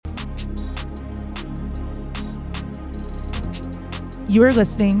You are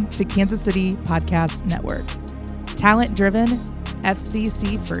listening to Kansas City Podcast Network. Talent driven,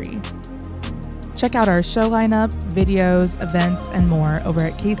 FCC free. Check out our show lineup, videos, events, and more over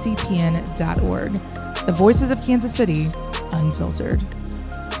at kcpn.org. The voices of Kansas City, unfiltered.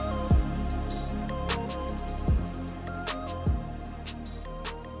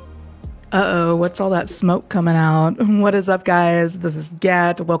 Uh-oh, what's all that smoke coming out? What is up, guys? This is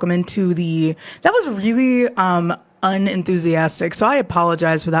Gat. Welcome into that was really unenthusiastic, so I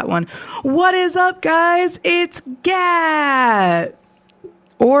apologize for that one. What is up, guys? It's Gat.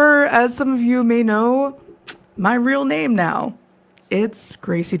 Or, as some of you may know, my real name now. It's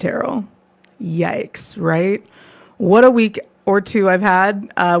Gracie Terrell. Yikes, right? What a week or two I've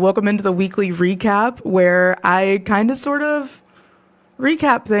had. Welcome into the weekly recap, where I kind of sort of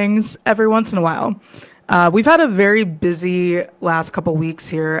recap things every once in a while. We've had a very busy last couple weeks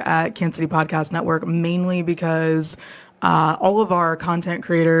here at Kansas City Podcast Network, mainly because all of our content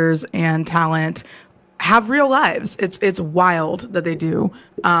creators and talent have real lives. It's wild that they do.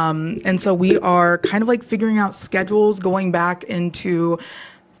 And so we are kind of like figuring out schedules, going back into,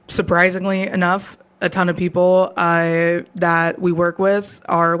 surprisingly enough, a ton of people that we work with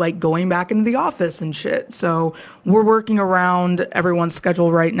are like going back into the office and shit. So we're working around everyone's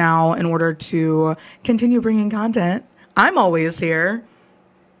schedule right now in order to continue bringing content. I'm always here,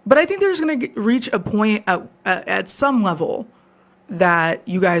 but I think there's going to reach a point at some level that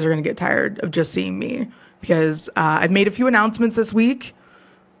you guys are going to get tired of just seeing me, because I've made a few announcements this week.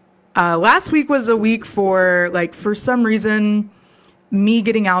 Last week was a week for some reason, me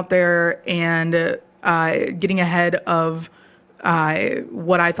getting out there and getting ahead of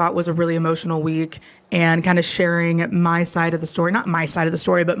what I thought was a really emotional week and kind of sharing my side of the story, not my side of the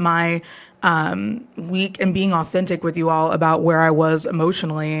story, but my week, and being authentic with you all about where I was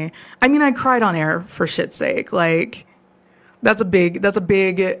emotionally. I mean, I cried on air, for shit's sake. Like, that's a big,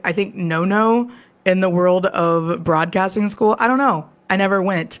 I think, no in the world of broadcasting school. I don't know. I never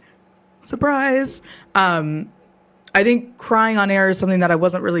went. Surprise. I think crying on air is something that I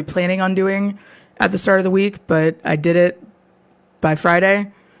wasn't really planning on doing at the start of the week, but I did it by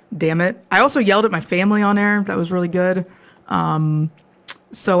Friday. Damn it. I also yelled at my family on air. That was really good.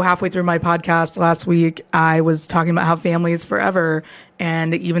 So halfway through my podcast last week, I was talking about how family is forever.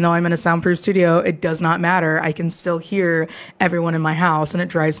 And even though I'm in a soundproof studio, it does not matter. I can still hear everyone in my house, and it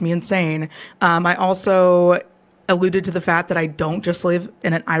drives me insane. I also alluded to the fact that I don't just live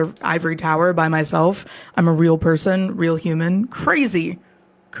in an ivory tower by myself. I'm a real person, real human. Crazy.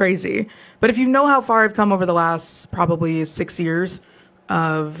 But if you know how far I've come over the last probably 6 years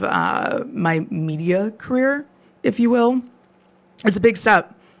of my media career, if you will, it's a big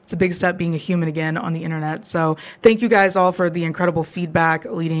step. It's a big step being a human again on the internet. So thank you guys all for the incredible feedback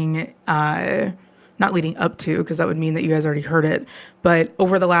not leading up to, because that would mean that you guys already heard it. But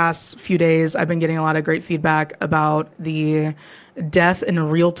over the last few days, I've been getting a lot of great feedback about the Death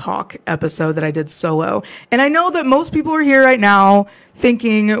and Real Talk episode that I did solo. And I know that most people are here right now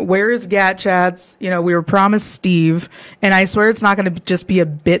thinking, where is Gat Chats? You know, we were promised Steve. And I swear it's not going to just be a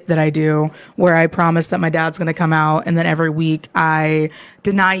bit that I do where I promise that my dad's going to come out, and then every week I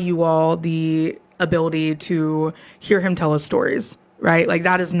deny you all the ability to hear him tell us stories, right? Like,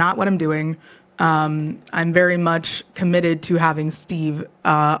 that is not what I'm doing. I'm very much committed to having Steve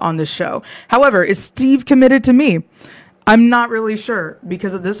on this show. However, is Steve committed to me? I'm not really sure,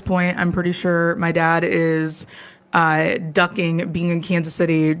 because at this point, I'm pretty sure my dad is ducking being in Kansas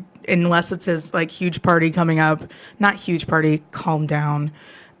City unless it's his huge party coming up. Not huge party, calm down.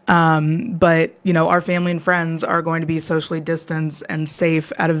 But, you know, our family and friends are going to be socially distanced and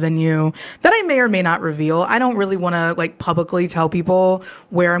safe at a venue that I may or may not reveal. I don't really want to publicly tell people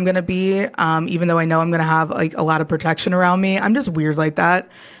where I'm going to be, even though I know I'm going to have a lot of protection around me. I'm just weird like that.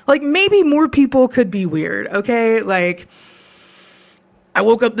 Maybe more people could be weird, okay? I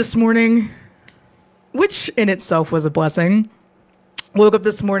woke up this morning, which in itself was a blessing. Woke up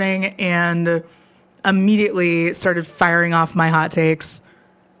this morning and immediately started firing off my hot takes.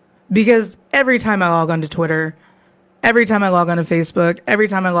 Because every time I log on to Twitter, every time I log on to Facebook, every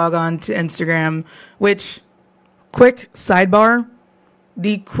time I log on to Instagram, which, quick sidebar,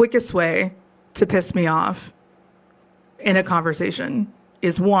 the quickest way to piss me off in a conversation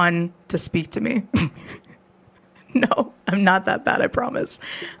is, one, to speak to me. No, I'm not that bad, I promise.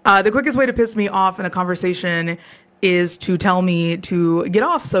 The quickest way to piss me off in a conversation is to tell me to get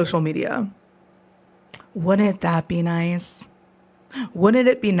off social media. Wouldn't that be nice? Wouldn't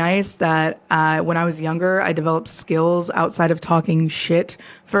it be nice that when I was younger, I developed skills outside of talking shit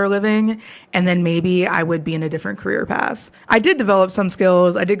for a living, and then maybe I would be in a different career path? I did develop some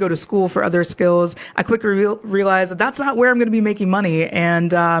skills. I did go to school for other skills. I quickly realized that that's not where I'm going to be making money,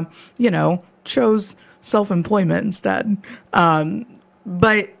 and chose self-employment instead.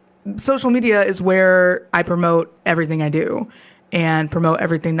 But social media is where I promote everything I do and promote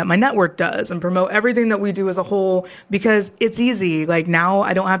everything that my network does and promote everything that we do as a whole, because it's easy. Like, now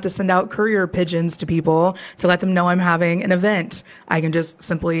I don't have to send out courier pigeons to people to let them know I'm having an event. I can just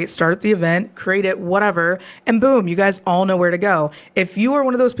simply start the event, create it, whatever, and boom, you guys all know where to go. If you are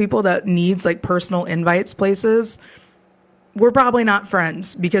one of those people that needs like personal invites places, we're probably not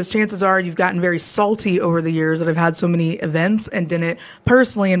friends, because chances are you've gotten very salty over the years that I've had so many events and didn't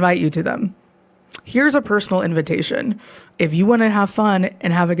personally invite you to them. Here's a personal invitation. If you want to have fun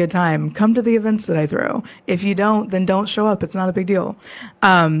and have a good time, come to the events that I throw. If you don't, then don't show up. It's not a big deal.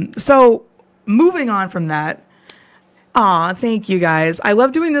 So moving on from that, thank you guys. I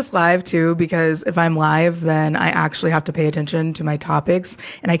love doing this live too, because if I'm live, then I actually have to pay attention to my topics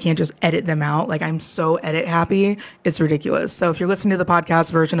and I can't just edit them out. Like, I'm so edit happy. It's ridiculous. So if you're listening to the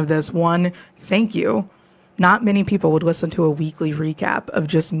podcast version of this, one, thank you. Not many people would listen to a weekly recap of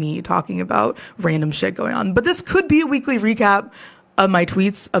just me talking about random shit going on. But this could be a weekly recap of my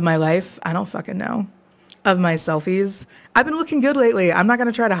tweets, of my life. I don't fucking know. Of my selfies. I've been looking good lately. I'm not going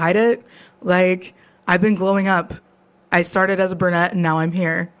to try to hide it. Like, I've been glowing up. I started as a brunette and now I'm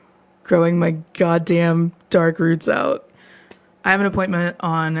here, growing my goddamn dark roots out. I have an appointment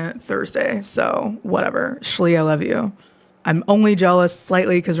on Thursday, so whatever. Shlee, I love you. I'm only jealous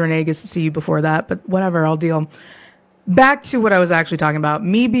slightly because Renee gets to see you before that, but whatever, I'll deal. Back to what I was actually talking about.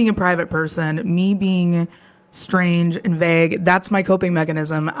 Me being a private person, me being strange and vague, that's my coping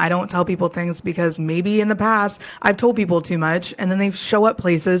mechanism. I don't tell people things because maybe in the past I've told people too much and then they show up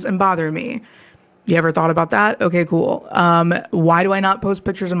places and bother me. You ever thought about that? Okay, cool. Why do I not post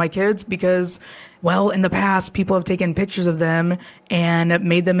pictures of my kids? Because, well, in the past, people have taken pictures of them and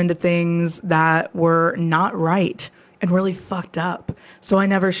made them into things that were not right and really fucked up. So I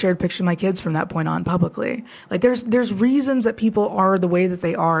never shared pictures of my kids from that point on publicly. Like, there's reasons that people are the way that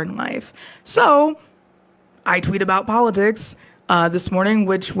they are in life. So I tweet about politics this morning,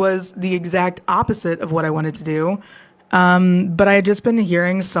 which was the exact opposite of what I wanted to do. But I had just been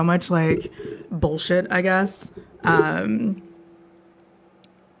hearing so much like bullshit, I guess. Like,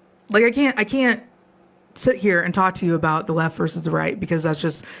 I can't sit here and talk to you about the left versus the right, because that's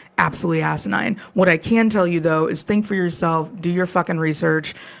just absolutely asinine. What I can tell you though is think for yourself, do your fucking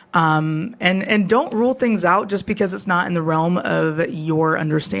research, and don't rule things out just because it's not in the realm of your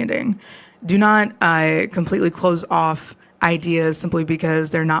understanding. Do not completely close off ideas simply because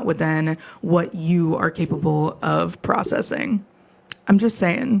they're not within what you are capable of processing. I'm just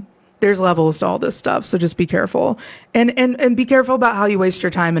saying, there's levels to all this stuff, so just be careful. And be careful about how you waste your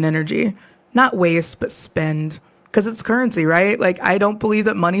time and energy. Not waste, but spend. Because it's currency, right? Like, I don't believe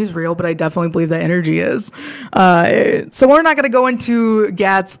that money is real, but I definitely believe that energy is. So we're not going to go into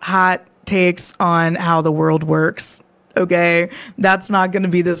Gat's hot takes on how the world works. Okay, that's not going to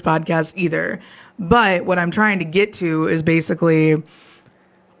be this podcast either. But what I'm trying to get to is basically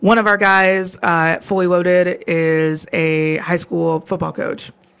one of our guys, Fully Loaded, is a high school football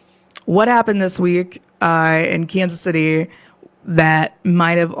coach. What happened this week in Kansas City that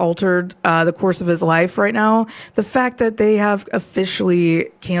might have altered the course of his life right now? The fact that they have officially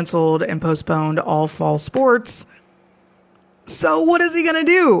canceled and postponed all fall sports. So what is he going to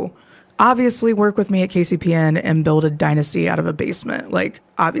do? Obviously work with me at KCPN and build a dynasty out of a basement. Like,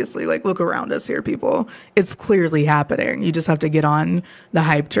 obviously, like, look around us here, people. It's clearly happening. You just have to get on the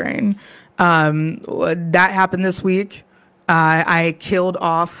hype train. That happened this week. I killed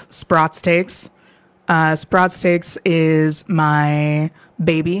off Sprott's Takes. Sprott's Takes is my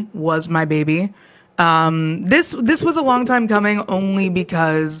baby, was my baby. This was a long time coming, only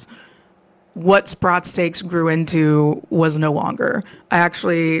because what Sprott's Takes grew into was no longer. I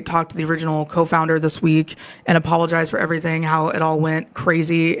actually talked to the original co-founder this week and apologized for everything, how it all went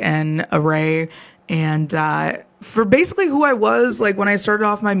crazy and array, and for basically who I was, like, when I started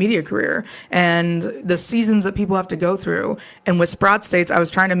off my media career and the seasons that people have to go through. And with Sprott's Takes, I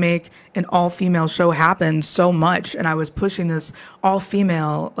was trying to make an all-female show happen so much, and I was pushing this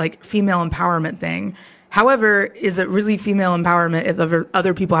all-female, like, female empowerment thing. However, is it really female empowerment if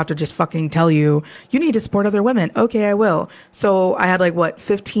other people have to just fucking tell you, you need to support other women? Okay, I will. So I had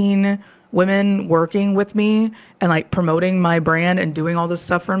 15 women working with me and like promoting my brand and doing all this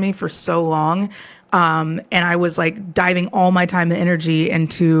stuff for me for so long. And I was like diving all my time and energy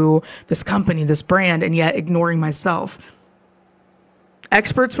into this company, this brand, and yet ignoring myself.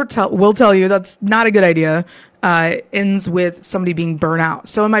 Experts will tell you that's not a good idea. Ends with somebody being burnt out.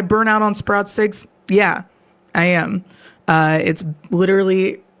 So am I burnt out on Sprout Steaks? Yeah, I am. It's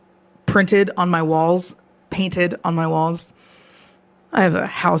literally printed on my walls, painted on my walls. I have a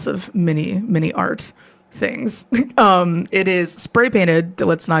house of many art things. It is spray painted.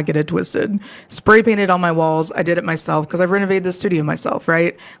 Let's not get it twisted. Spray painted on my walls. I did it myself because I've renovated the studio myself,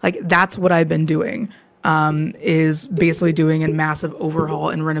 right? Like that's what I've been doing. Is basically doing a massive overhaul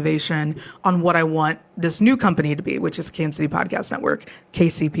and renovation on what I want this new company to be, which is Kansas City Podcast Network,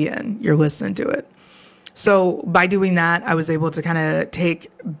 KCPN. You're listening to it. So by doing that, I was able to kind of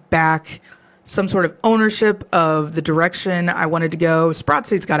take back some sort of ownership of the direction I wanted to go. Sprout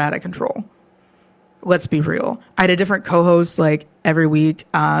States got out of control. Let's be real. I had a different co-host like every week.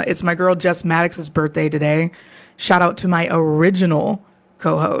 It's my girl Jess Maddox's birthday today. Shout out to my original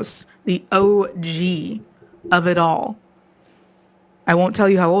co-host, the OG of it all. I won't tell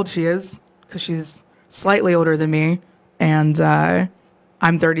you how old she is because she's slightly older than me, and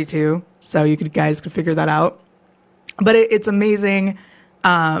I'm 32, so you guys could figure that out. But it's amazing.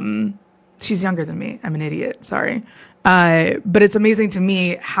 She's younger than me. I'm an idiot. Sorry. But it's amazing to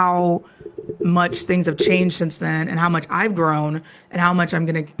me how much things have changed since then and how much I've grown and how much I'm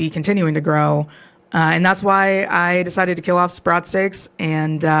going to be continuing to grow. And that's why I decided to kill off Sprout Steaks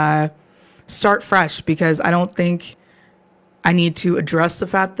and start fresh, because I don't think I need to address the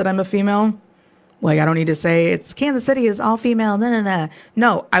fact that I'm a female. Like, I don't need to say it's Kansas City is all female.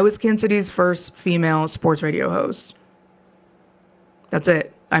 No, I was Kansas City's first female sports radio host. That's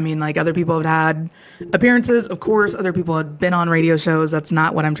it. I mean, like, other people have had appearances. Of course, other people had been on radio shows. That's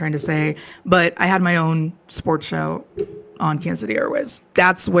not what I'm trying to say. But I had my own sports show on Kansas City Airwaves.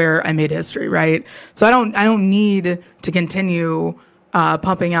 That's where I made history, right? So I don't need to continue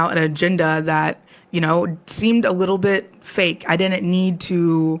pumping out an agenda that, seemed a little bit fake. I didn't need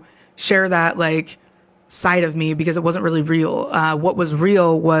to share that, like, side of me because it wasn't really real. What was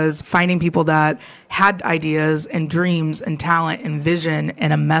real was finding people that had ideas and dreams and talent and vision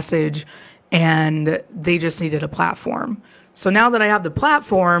and a message, and they just needed a platform. So now that I have the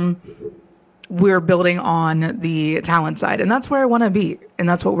platform, we're building on the talent side, and that's where I want to be, and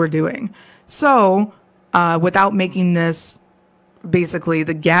that's what we're doing. So without making this basically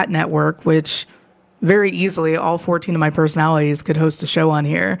the GAT network, which very easily all 14 of my personalities could host a show on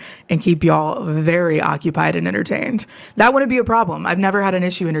here and keep y'all very occupied and entertained. That wouldn't be a problem. I've never had an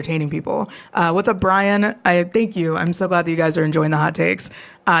issue entertaining people. What's up, Brian? Thank you. I'm so glad that you guys are enjoying the hot takes.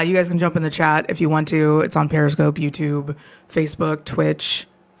 You guys can jump in the chat if you want to. It's on Periscope, YouTube, Facebook, Twitch.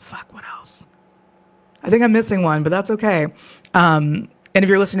 Fuck, what else? I think I'm missing one, but that's okay. And if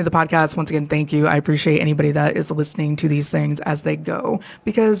you're listening to the podcast, once again, thank you. I appreciate anybody that is listening to these things as they go,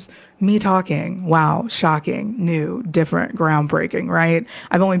 because me talking, wow, shocking, new, different, groundbreaking, right?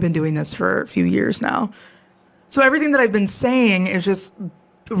 I've only been doing this for a few years now. So everything that I've been saying is just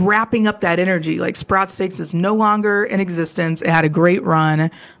wrapping up that energy. Like, Sprout Steaks is no longer in existence. It had a great run.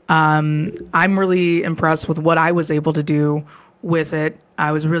 I'm really impressed with what I was able to do with it.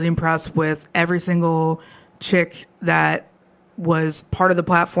 I was really impressed with every single chick that was part of the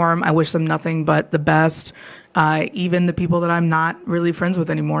platform. I wish them nothing but the best. Even the people that I'm not really friends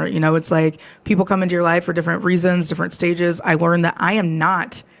with anymore. It's like people come into your life for different reasons, different stages. I learned that I am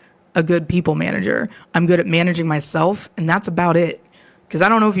not a good people manager. I'm good at managing myself, and that's about it. Because I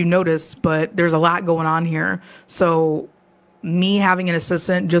don't know if you noticed, but there's a lot going on here. So me having an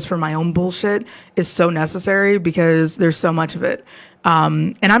assistant just for my own bullshit is so necessary because there's so much of it.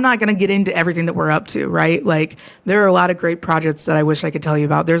 And I'm not going to get into everything that we're up to, right? Like, there are a lot of great projects that I wish I could tell you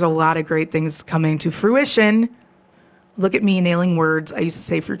about. There's a lot of great things coming to fruition. Look at me nailing words. I used to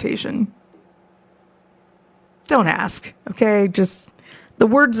say fruitation. Don't ask, okay? Just the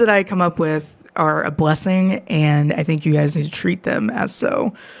words that I come up with are a blessing, and I think you guys need to treat them as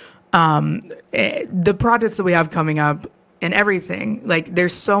so. The projects that we have coming up and everything, like,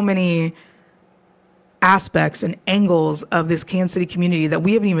 there's so many aspects and angles of this Kansas City community that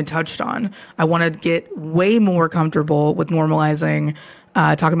we haven't even touched on. I want to get way more comfortable with normalizing,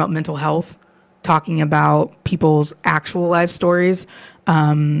 talking about mental health, talking about people's actual life stories.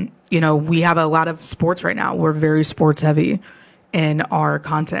 We have a lot of sports right now. We're very sports heavy in our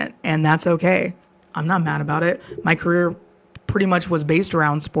content, and that's okay. I'm not mad about it. My career pretty much was based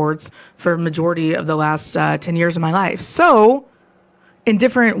around sports for a majority of the last 10 years of my life. So in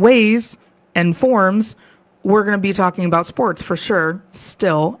different ways and forms, we're going to be talking about sports for sure.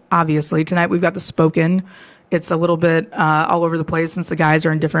 Still, obviously, tonight we've got the Spoken. It's a little bit all over the place since the guys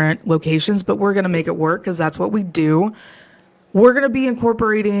are in different locations, but we're going to make it work because that's what we do. We're going to be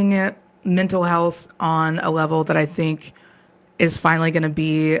incorporating mental health on a level that I think is finally going to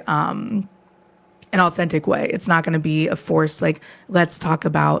be an authentic way. It's not going to be a force like, let's talk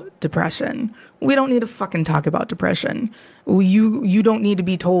about depression. We don't need to fucking talk about depression. You don't need to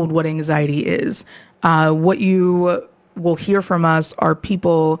be told what anxiety is. What you will hear from us are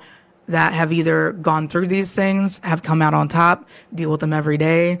people that have either gone through these things, have come out on top, deal with them every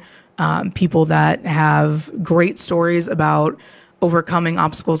day. People that have great stories about overcoming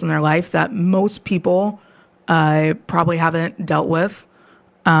obstacles in their life that most people probably haven't dealt with.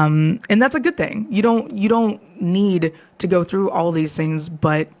 And that's a good thing. You don't need to go through all these things,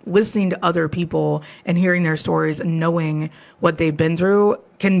 but listening to other people and hearing their stories and knowing what they've been through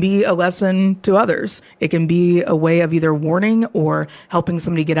can be a lesson to others. It can be a way of either warning or helping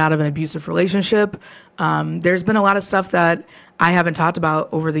somebody get out of an abusive relationship. There's been a lot of stuff that I haven't talked about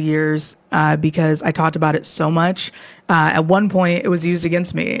over the years because I talked about it so much. At one point, it was used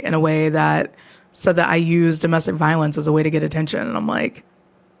against me in a way that said that I used domestic violence as a way to get attention. And I'm like,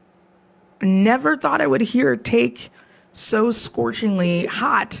 never thought I would hear take so scorchingly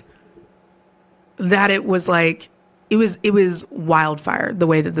hot that it was like, it was wildfire the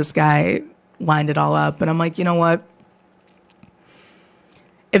way that this guy lined it all up. And I'm like, you know what?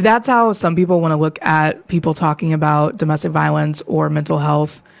 If that's how some people want to look at people talking about domestic violence or mental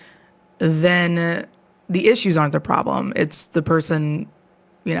health, then the issues aren't the problem. It's the person,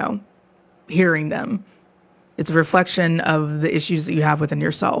 hearing them. It's a reflection of the issues that you have within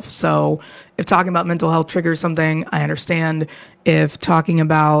yourself. So if talking about mental health triggers something, I understand. If talking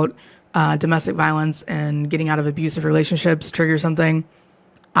about domestic violence and getting out of abusive relationships triggers something,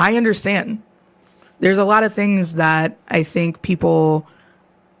 I understand. There's a lot of things that I think people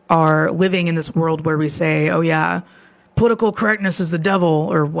are living in this world where we say, oh yeah, political correctness is the devil,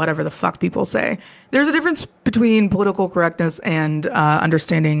 or whatever the fuck people say. There's a difference between political correctness and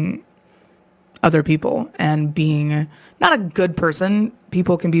understanding other people and being not a good person.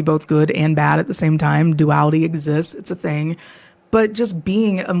 People can be both good and bad at the same time. Duality exists. It's a thing. But just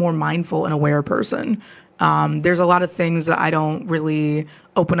being a more mindful and aware person. There's a lot of things that I don't really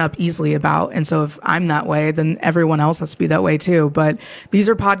open up easily about. And so if I'm that way, then everyone else has to be that way too. But these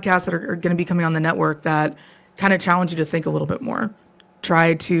are podcasts that are going to be coming on the network that kind of challenge you to think a little bit more.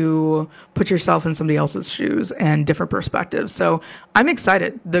 Try to put yourself in somebody else's shoes and different perspectives. So I'm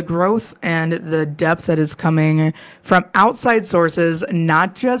excited. The growth and the depth that is coming from outside sources,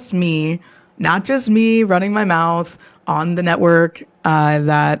 not just me running my mouth on the network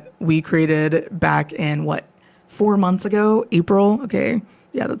that we created back in 4 months ago, April. Okay.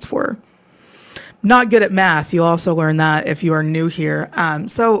 Yeah, that's 4. Not good at math. You'll also learn that if you are new here.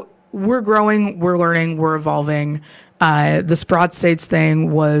 So we're growing, we're learning, we're evolving. The Sprott States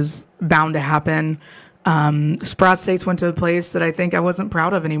thing was bound to happen. Sprott States went to a place that I think I wasn't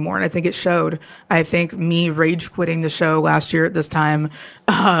proud of anymore, and I think it showed. I think me rage quitting the show last year at this time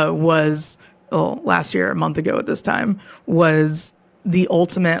last year, a month ago at this time, was the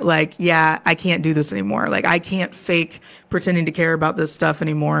ultimate, I can't do this anymore. I can't fake pretending to care about this stuff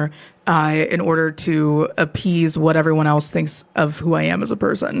anymore in order to appease what everyone else thinks of who I am as a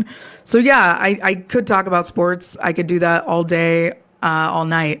person. So yeah, I could talk about sports. I could do that all day, all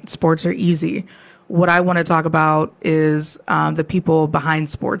night. Sports are easy. What I want to talk about is the people behind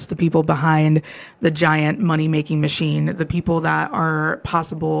sports, the people behind the giant money-making machine, the people that are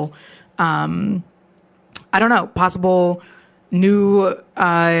possible new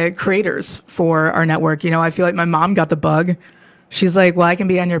creators for our network. I feel like my mom got the bug. She's like, well, I can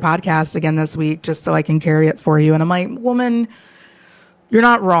be on your podcast again this week just so I can carry it for you. And I'm like, woman, you're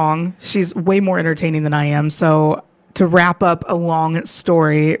not wrong. She's way more entertaining than I am. So to wrap up a long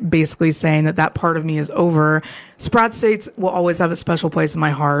story, basically saying that part of me is over, Sprott States will always have a special place in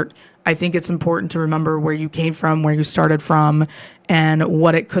my heart. I think it's important to remember where you came from, where you started from, and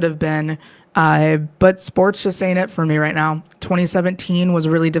what it could have been. But sports just ain't it for me right now. 2017 was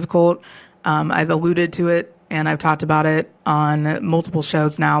really difficult. I've alluded to it and I've talked about it on multiple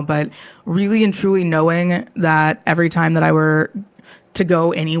shows now, but really and truly knowing that every time that I were to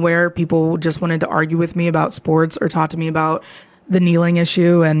go anywhere, people just wanted to argue with me about sports or talk to me about the kneeling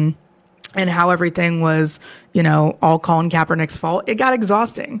issue and how everything was, all Colin Kaepernick's fault. It got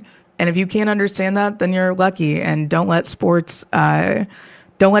exhausting. And if you can't understand that, then you're lucky, and don't let sports,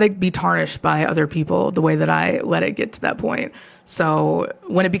 don't let it be tarnished by other people the way that I let it get to that point. So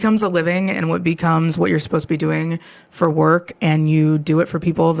when it becomes a living and what becomes what you're supposed to be doing for work, and you do it for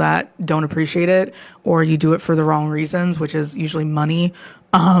people that don't appreciate it, or you do it for the wrong reasons, which is usually money,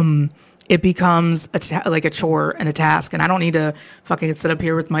 it becomes like a chore and a task. And I don't need to fucking sit up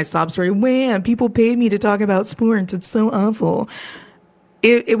here with my sob story. Man, people paid me to talk about sports. It's so awful.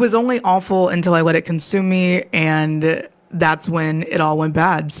 It was only awful until I let it consume me, and that's when it all went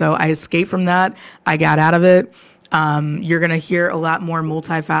bad. So I escaped from that. I got out of it. You're going to hear a lot more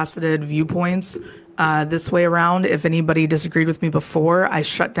multifaceted viewpoints this way around. If anybody disagreed with me before, I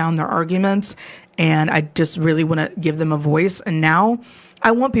shut down their arguments and I just really want to give them a voice. And now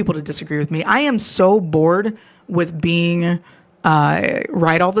I want people to disagree with me. I am so bored with being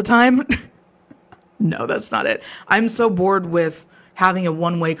right all the time. No, that's not it. I'm so bored with having a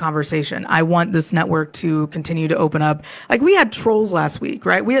one-way conversation. I want this network to continue to open up. Like we had trolls last week,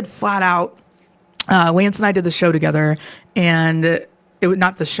 right? We had flat out, Lance and I did the show together, and it was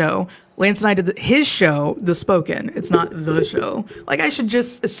not the show. Lance and I did his show, The Spoken. It's not the show. Like I should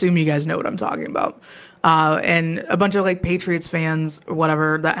just assume you guys know what I'm talking about. And a bunch of like Patriots fans or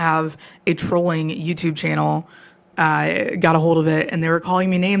whatever that have a trolling YouTube channel got a hold of it, and they were calling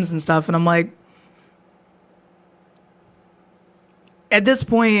me names and stuff. And I'm like, at this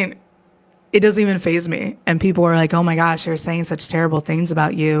point, it doesn't even faze me. And people are like, oh my gosh, they're saying such terrible things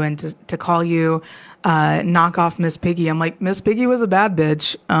about you. And to call you knockoff Miss Piggy. I'm like, Miss Piggy was a bad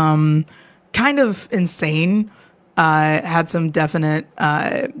bitch. Kind of insane. Had some definite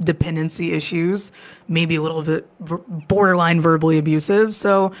dependency issues, maybe a little bit borderline verbally abusive.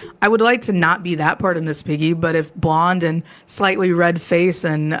 So I would like to not be that part of Miss Piggy, but if blonde and slightly red face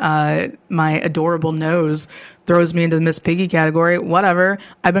and my adorable nose throws me into the Miss Piggy category, whatever.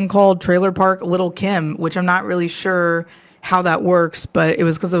 I've been called Trailer Park Little Kim, which I'm not really sure how that works, but it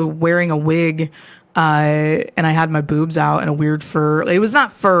was because of wearing a wig. And I had my boobs out and a weird fur. It was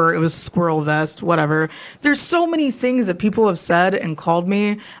not fur, it was squirrel vest, whatever. There's so many things that people have said and called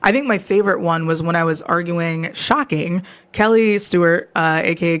me. I think my favorite one was when I was arguing, shocking, Kelly Stewart,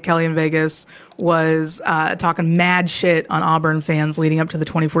 aka Kelly in Vegas, was talking mad shit on Auburn fans leading up to the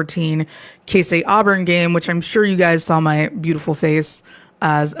 2014 K-State Auburn game, which I'm sure you guys saw my beautiful face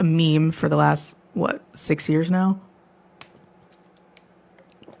as a meme for the last, 6 years now?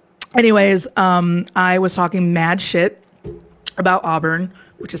 Anyways, I was talking mad shit about Auburn,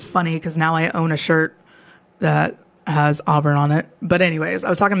 which is funny because now I own a shirt that has Auburn on it. But anyways, I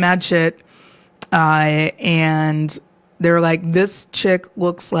was talking mad shit, and they were like, this chick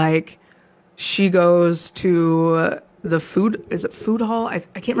looks like she goes to the food hall? I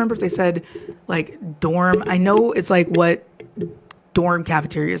can't remember if they said like dorm. I know it's like what dorm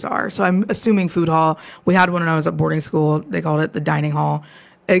cafeterias are. So I'm assuming food hall. We had one when I was at boarding school. They called it the dining hall.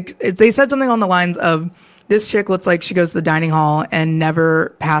 They said something on the lines of, this chick looks like she goes to the dining hall and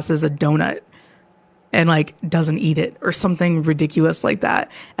never passes a donut and like doesn't eat it or something ridiculous like that.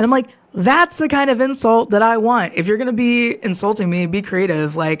 And I'm like, that's the kind of insult that I want. If you're going to be insulting me, be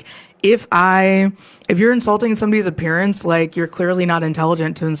creative. Like if you're insulting somebody's appearance, like you're clearly not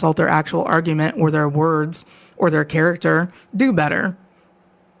intelligent to insult their actual argument or their words or their character, do better.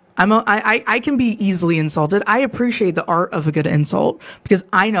 I can be easily insulted. I appreciate the art of a good insult because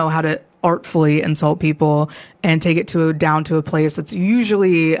I know how to artfully insult people and take it down to a place that's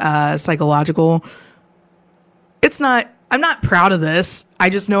usually psychological. I'm not proud of this. I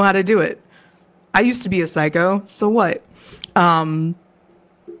just know how to do it. I used to be a psycho, so what? But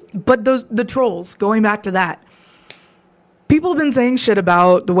the trolls, going back to that. People have been saying shit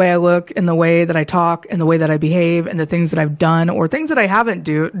about the way I look and the way that I talk and the way that I behave and the things that I've done or things that I haven't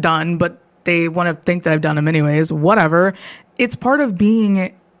done, but they want to think that I've done them anyways, whatever. It's part of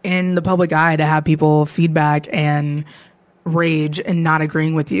being in the public eye to have people feedback and rage and not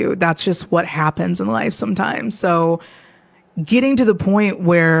agreeing with you. That's just what happens in life sometimes. So getting to the point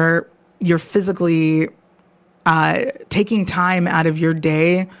where you're physically taking time out of your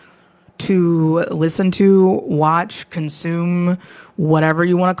day to listen to, watch, consume, whatever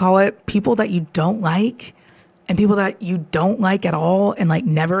you want to call it, people that you don't like and people that you don't like at all and like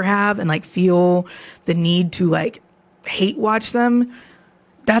never have and like feel the need to like hate watch them,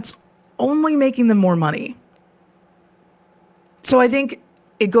 that's only making them more money. So I think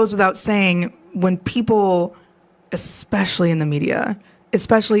it goes without saying when people, especially in the media,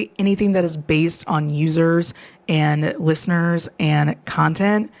 especially anything that is based on users and listeners and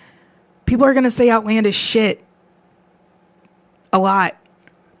content, people are going to say outlandish shit a lot.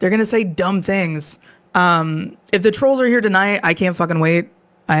 They're going to say dumb things. If the trolls are here tonight, I can't fucking wait.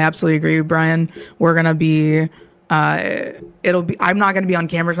 I absolutely agree, Brian. We're going to be, I'm not going to be on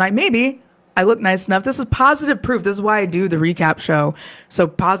camera tonight. Maybe I look nice enough. This is positive proof. This is why I do the recap show. So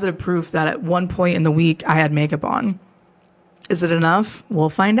positive proof that at one point in the week I had makeup on. Is it enough? We'll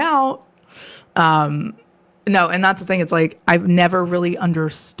find out. No, and that's the thing. It's like I've never really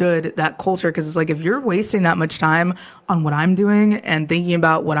understood that culture because it's like if you're wasting that much time on what I'm doing and thinking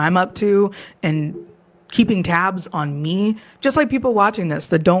about what I'm up to and keeping tabs on me, just like people watching this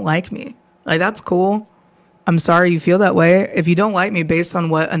that don't like me, like that's cool. I'm sorry you feel that way. If you don't like me based on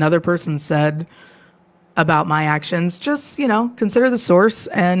what another person said about my actions, just, consider the source,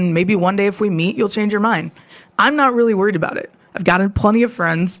 and maybe one day if we meet, you'll change your mind. I'm not really worried about it. I've gotten plenty of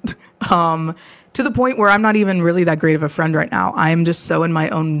friends, to the point where I'm not even really that great of a friend right now. I am just so in my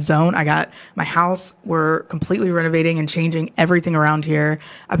own zone. I got my house. We're completely renovating and changing everything around here.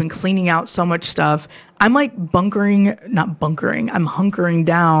 I've been cleaning out so much stuff. I'm like not bunkering. I'm hunkering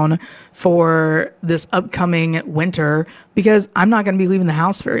down for this upcoming winter because I'm not going to be leaving the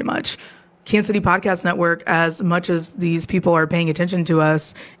house very much. Kansas City Podcast Network, as much as these people are paying attention to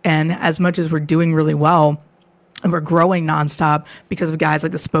us and as much as we're doing really well, and we're growing nonstop because of guys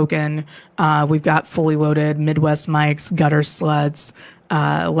like The Spoken. We've got Fully Loaded, Midwest Mics, Gutter Sluts,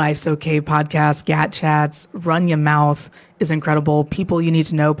 Life's Okay podcast, Gat Chats, Run Your Mouth is incredible. People You Need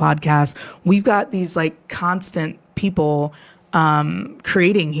to Know podcast. We've got these like constant people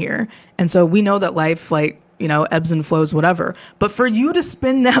creating here. And so we know that life ebbs and flows, whatever. But for you to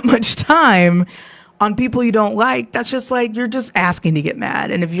spend that much time on people you don't like, that's just like, you're just asking to get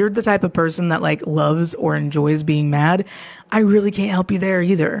mad. And if you're the type of person that like loves or enjoys being mad, I really can't help you there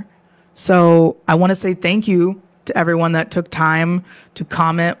either. So I want to say thank you to everyone that took time to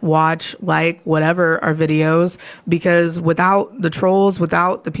comment, watch, like, whatever our videos, because without the trolls,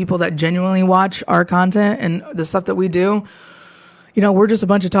 without the people that genuinely watch our content and the stuff that we do, we're just a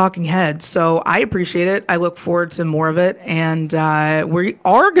bunch of talking heads. So I appreciate it. I look forward to more of it. And we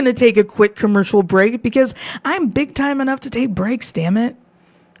are going to take a quick commercial break because I'm big time enough to take breaks, damn it.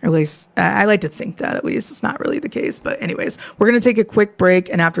 Or at least I like to think that. At least it's not really the case. But anyways, we're going to take a quick break.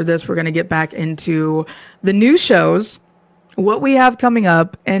 And after this, we're going to get back into the new shows, what we have coming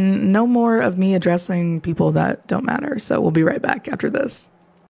up, and no more of me addressing people that don't matter. So we'll be right back after this.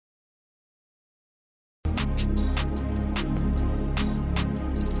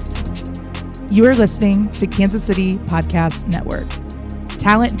 You are listening to Kansas City Podcast Network.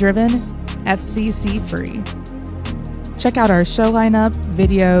 Talent driven, FCC free. Check out our show lineup,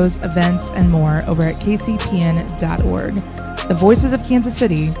 videos, events, and more over at kcpn.org. The voices of Kansas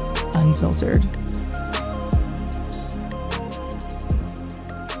City, unfiltered.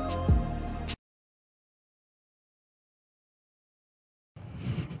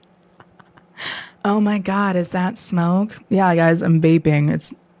 Oh my God, is that smoke? Yeah, guys, I'm vaping.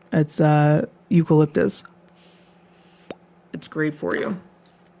 It's eucalyptus. It's great for you.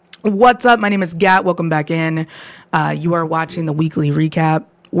 What's up? My name is Gat. Welcome back in. You are watching the weekly recap.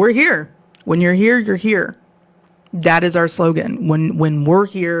 We're here. When you're here, you're here. That is our slogan. When we're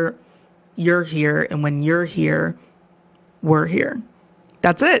here, you're here. And when you're here, we're here.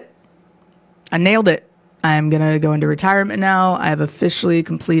 That's it. I nailed it. I'm going to go into retirement now. I have officially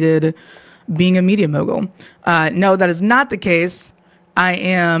completed being a media mogul. No, that is not the case. I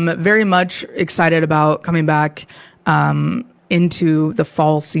am very much excited about coming back into the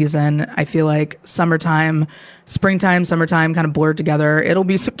fall season. I feel like springtime, summertime kind of blurred together. It'll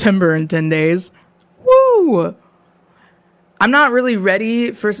be September in 10 days. Woo! I'm not really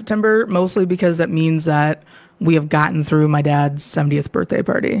ready for September, mostly because that means that we have gotten through my dad's 70th birthday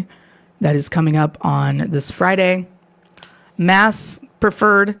party that is coming up on this Friday. Mask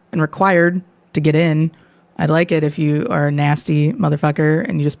preferred and required to get in. I'd like it if you are a nasty motherfucker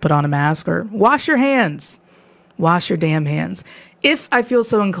and you just put on a mask, or wash your hands. Wash your damn hands. If I feel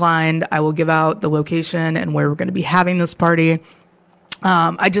so inclined, I will give out the location and where we're going to be having this party.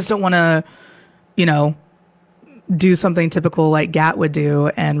 I just don't want to, do something typical like Gat would do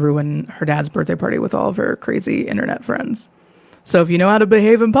and ruin her dad's birthday party with all of her crazy internet friends. So if you know how to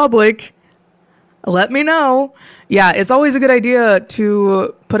behave in public, let me know. Yeah, it's always a good idea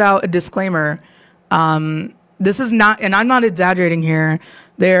to put out a disclaimer. This is not, and I'm not exaggerating here,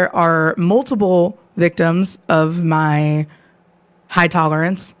 there are multiple victims of my high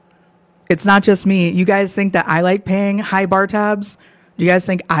tolerance. It's not just me. You guys think that I like paying high bar tabs? Do you guys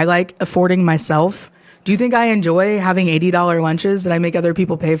think I like affording myself? Do you think I enjoy having $80 lunches that I make other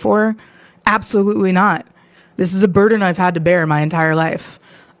people pay for? Absolutely not. This is a burden I've had to bear my entire life.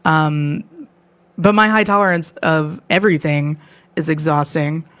 But my high tolerance of everything is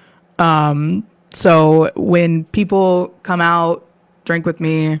exhausting. So when people come out, drink with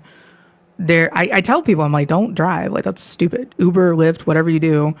me, I tell people, I'm like, don't drive. Like, that's stupid. Uber, Lyft, whatever you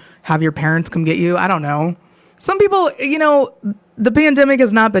do, have your parents come get you. I don't know. Some people, the pandemic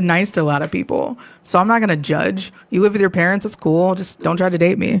has not been nice to a lot of people. So I'm not going to judge. You live with your parents, it's cool. Just don't try to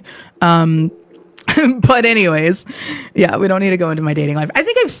date me. But anyways, yeah, we don't need to go into my dating life. I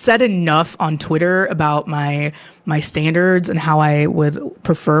think I've said enough on Twitter about my standards and how I would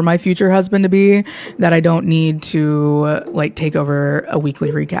prefer my future husband to be that I don't need to like take over a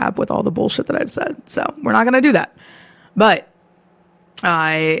weekly recap with all the bullshit that I've said. So we're not gonna do that. But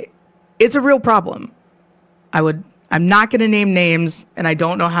it's a real problem. I'm not gonna name names, and I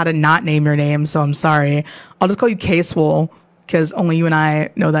don't know how to not name your name, so I'm sorry. I'll just call you K-Swole because only you and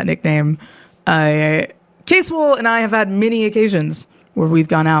I know that nickname. K-Swole and I have had many occasions where we've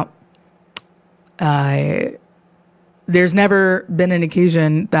gone out. There's never been an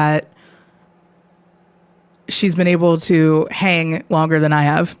occasion that she's been able to hang longer than I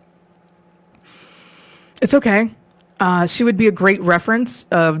have. It's okay. She would be a great reference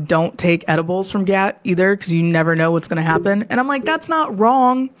of don't take edibles from Gat either, because you never know what's going to happen. And I'm like, that's not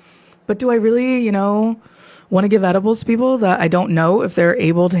wrong. But do I really, want to give edibles to people that I don't know if they're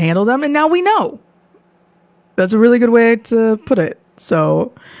able to handle them? And now we know. That's a really good way to put it.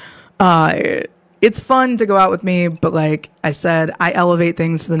 So it's fun to go out with me. But like I said, I elevate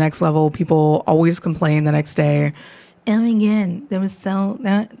things to the next level. People always complain the next day. Oh, again, there was so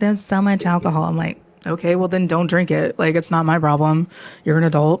much alcohol. I'm like, okay, well then don't drink it. Like, it's not my problem. You're an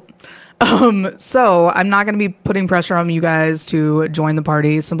adult. So I'm not going to be putting pressure on you guys to join the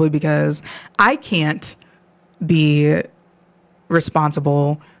party simply because I can't be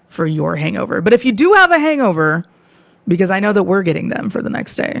responsible for your hangover. But if you do have a hangover, because I know that we're getting them for the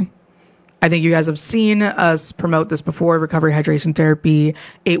next day. I think you guys have seen us promote this before, Recovery Hydration Therapy,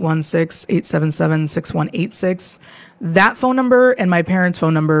 816-877-6186. That phone number and my parents'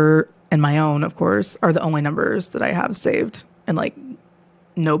 phone number and my own, of course, are the only numbers that I have saved and like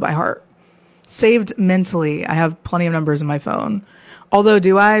know by heart. Saved mentally. I have plenty of numbers in my phone. Although,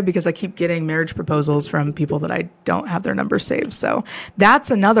 do I? Because I keep getting marriage proposals from people that I don't have their numbers saved. So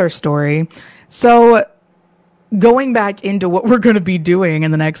that's another story. So going back into what we're going to be doing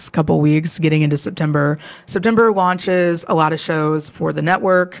in the next couple weeks, getting into September. September launches a lot of shows for the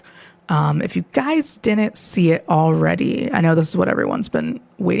network. If you guys didn't see it already, I know this is what everyone's been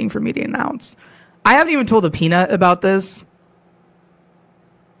waiting for me to announce. I haven't even told the Peanut about this.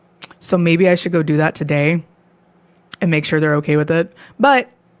 So maybe I should go do that today and make sure they're okay with it. But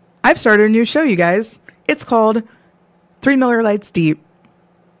I've started a new show, you guys. It's called 3 Miller Lights Deep.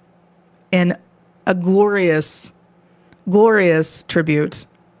 And a glorious, glorious tribute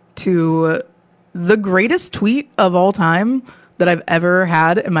to the greatest tweet of all time that I've ever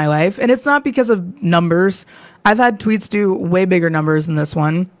had in my life. And it's not because of numbers. I've had tweets do way bigger numbers than this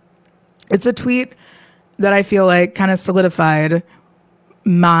one. It's a tweet that I feel like kind of solidified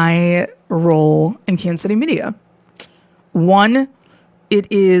my role in Kansas City media. One, it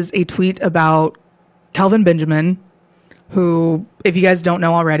is a tweet about Kelvin Benjamin, who, if you guys don't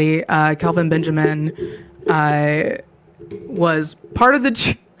know already, Kelvin Benjamin was part of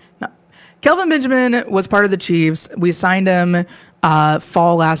the... Kelvin Benjamin was part of the Chiefs. We signed him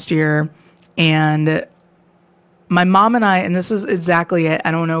fall last year. And my mom and I, and this is exactly it.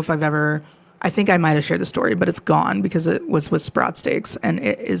 I don't know if I think I might have shared the story, but it's gone because it was with Sprout Steaks and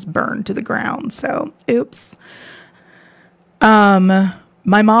it is burned to the ground. So, oops.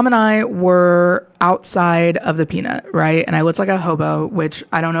 My mom and I were outside of the Peanut, right? And I looked like a hobo, which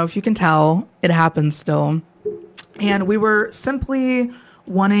I don't know if you can tell. It happens still. And we were simply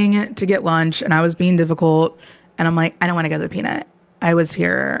wanting to get lunch, and I was being difficult. And I'm like, I don't want to go to the Peanut. I was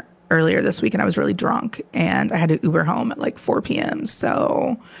here earlier this week, and I was really drunk, and I had to Uber home at like 4 p.m.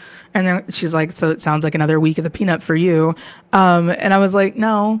 So, and then she's like, so it sounds like another week of the Peanut for you. And I was like,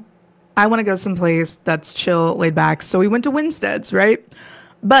 no, I want to go someplace that's chill, laid back. So we went to Winstead's, right?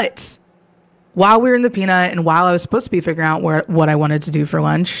 But while we were in the Peanut and while I was supposed to be figuring out what I wanted to do for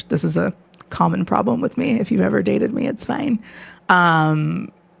lunch, this is a common problem with me. If you've ever dated me, it's fine.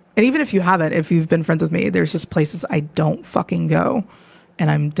 And even if you haven't, if you've been friends with me, there's just places I don't fucking go, and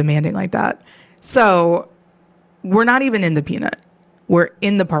I'm demanding like that. So we're not even in the Peanut. We're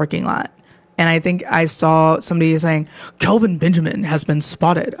in the parking lot. And I think I saw somebody saying, Kelvin Benjamin has been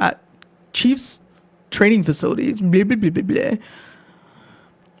spotted at Chiefs training facilities. Blah, blah, blah, blah, blah.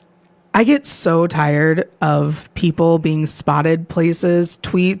 I get so tired of people being spotted places,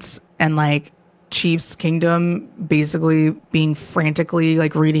 tweets, and like Chiefs Kingdom basically being frantically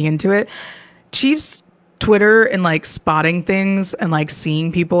like reading into it. Chiefs Twitter and like spotting things and like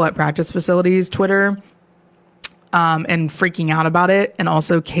seeing people at practice facilities Twitter and freaking out about it, and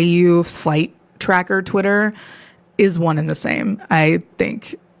also KU flight tracker Twitter is one and the same, I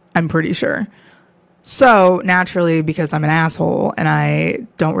think. I'm pretty sure. So naturally, because I'm an asshole and I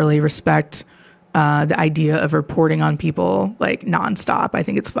don't really respect the idea of reporting on people like nonstop, I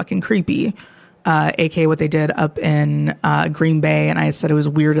think it's fucking creepy. aka what they did up in Green Bay, and I said it was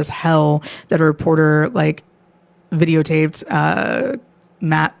weird as hell that a reporter like videotaped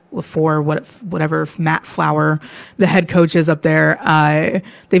Matt LaFleur, Matt Flower, the head coach is up there.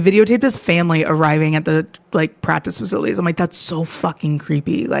 They videotaped his family arriving at the like practice facilities. I'm like, that's so fucking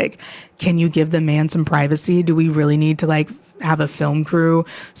creepy. Like, can you give the man some privacy? Do we really need to like have a film crew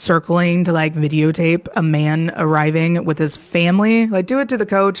circling to like videotape a man arriving with his family? Like, do it to the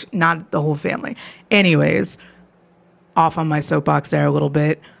coach, not the whole family. Anyways, off on my soapbox there a little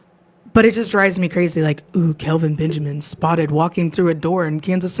bit. But it just drives me crazy. Like, ooh, Kelvin Benjamin spotted walking through a door in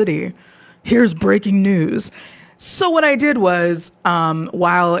Kansas City. Here's breaking news. So what I did was,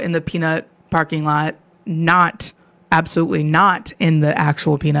 while in the Peanut parking lot, absolutely not in the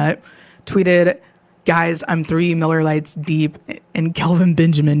actual Peanut, tweeted, guys, I'm 3 Miller Lights deep and Kelvin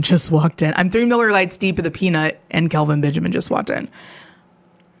Benjamin just walked in. I'm 3 Miller Lights deep in the Peanut and Kelvin Benjamin just walked in.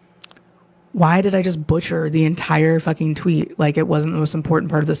 Why did I just butcher the entire fucking tweet like it wasn't the most important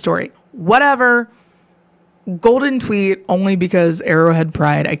part of the story? Whatever. Golden tweet only because Arrowhead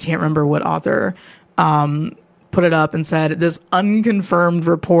Pride, I can't remember what author, put it up and said this unconfirmed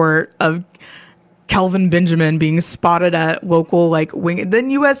report of Kelvin Benjamin being spotted at local like wing. Then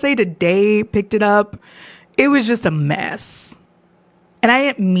USA Today picked it up. It was just a mess. And I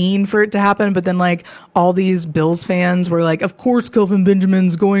didn't mean for it to happen, but then like all these Bills fans were like, of course Kelvin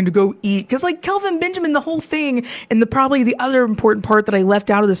Benjamin's going to go eat. Cause like Kelvin Benjamin, the whole thing, and probably the other important part that I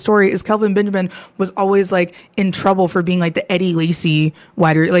left out of the story is Kelvin Benjamin was always like in trouble for being like the Eddie Lacy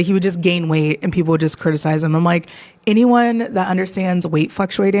like he would just gain weight and people would just criticize him. I'm like, anyone that understands weight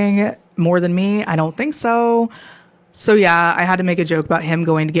fluctuating more than me, I don't think so. So yeah, I had to make a joke about him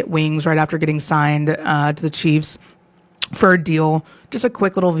going to get wings right after getting signed to the Chiefs for a deal, just a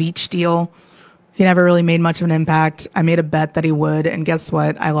quick little Veach deal. He never really made much of an impact. I made a bet that he would, and guess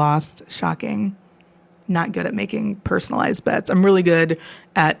what? I lost. Shocking. Not good at making personalized bets. I'm really good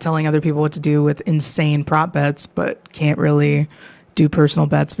at telling other people what to do with insane prop bets, but can't really do personal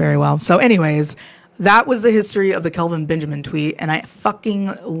bets very well. So anyways, that was the history of the Kelvin Benjamin tweet, and I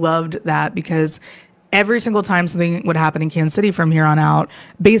fucking loved that because every single time something would happen in Kansas City from here on out,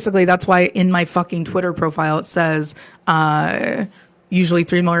 basically that's why in my fucking Twitter profile it says usually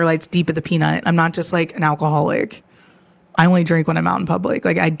 3 Miller Lights deep at the Peanut. I'm not just like an alcoholic. I only drink when I'm out in public.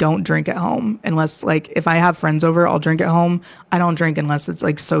 Like I don't drink at home unless like if I have friends over, I'll drink at home. I don't drink unless it's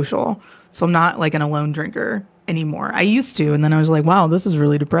like social. So I'm not like an alone drinker anymore. I used to, and then I was like, wow, this is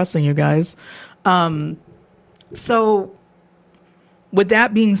really depressing, you guys. So with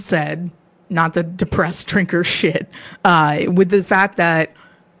that being said, not the depressed drinker shit, with the fact that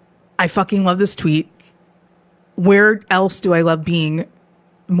I fucking love this tweet. Where else do I love being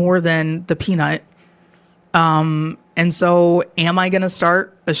more than the Peanut? And so am I going to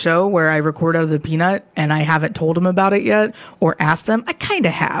start a show where I record out of the Peanut and I haven't told them about it yet or asked them? I kind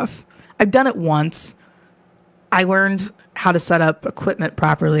of have. I've done it once. I learned how to set up equipment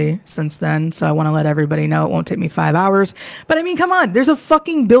properly since then. So I want to let everybody know it won't take me 5 hours. But I mean, come on, there's a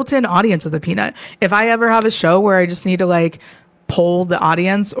fucking built-in audience of the Peanut. If I ever have a show where I just need to like poll the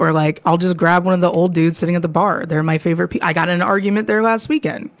audience or like, I'll just grab one of the old dudes sitting at the bar. They're my favorite people. I got in an argument there last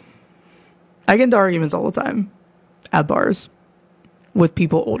weekend. I get into arguments all the time at bars with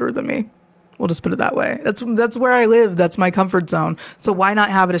people older than me. We'll just put it that way. That's where I live. That's my comfort zone. So why not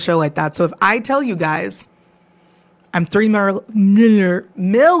have it a show like that? So if I tell you guys, I'm 3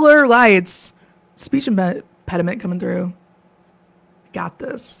 Miller Lights, speech impediment coming through. Got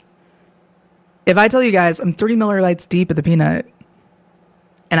this. If I tell you guys I'm 3 Miller Lights deep at the Peanut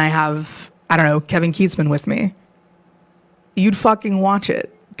and I have, I don't know, Kevin Keatsman with me, you'd fucking watch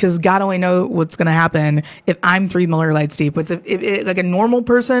it. Because God only knows what's going to happen if I'm 3 Miller Lights deep. If like a normal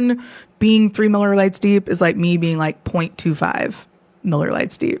person being 3 Miller Lights deep is like me being like 0.25 Miller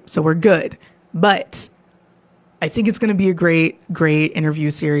Lights deep. So we're good. But I think it's going to be a great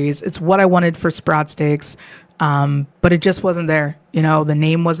interview series. It's what I wanted for Sprout Steaks. But it just wasn't there. You know, the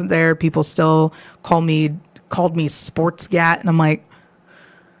name wasn't there. People still called me Sports Gat. And I'm like,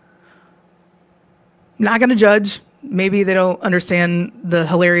 not going to judge. Maybe they don't understand the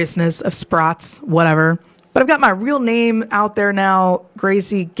hilariousness of Sprots, whatever. But I've got my real name out there now,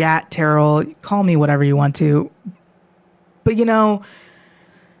 Gracie Gat Terrell. Call me whatever you want to. But, you know,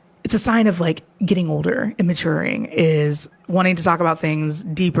 it's a sign of like getting older and maturing is wanting to talk about things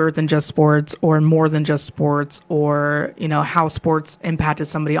deeper than just sports or more than just sports or, you know, how sports impacted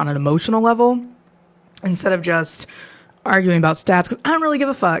somebody on an emotional level instead of just arguing about stats because I don't really give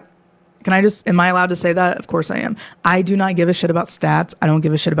a fuck. Am I allowed to say that? Of course I am. I do not give a shit about stats. I don't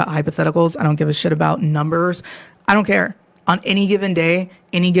give a shit about hypotheticals. I don't give a shit about numbers. I don't care. On any given day,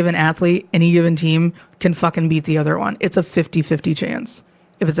 any given athlete, any given team can fucking beat the other one. It's a 50-50 chance.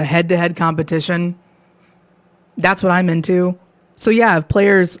 If it's a head-to-head competition, that's what I'm into. So yeah, if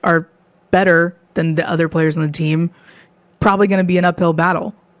players are better than the other players on the team, probably going to be an uphill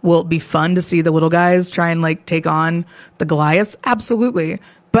battle. Will it be fun to see the little guys try and like take on the Goliaths? Absolutely.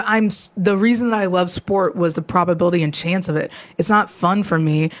 But the reason that I love sport was the probability and chance of it. It's not fun for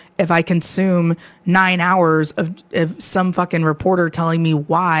me if I consume 9 hours of some fucking reporter telling me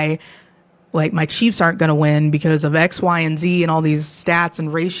why like my Chiefs aren't going to win because of X, Y, and Z and all these stats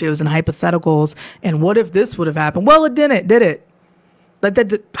and ratios and hypotheticals. And what if this would have happened? Well, it didn't, did it? Like the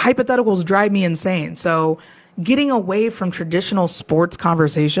hypotheticals drive me insane. So getting away from traditional sports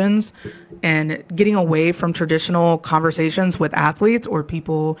conversations and getting away from traditional conversations with athletes or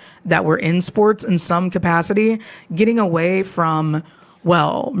people that were in sports in some capacity, getting away from,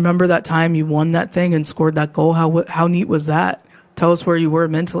 well, remember that time you won that thing and scored that goal? How neat was that? Tell us where you were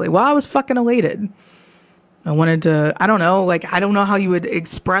mentally. Well, I was fucking elated. I wanted to, I don't know, like, I don't know how you would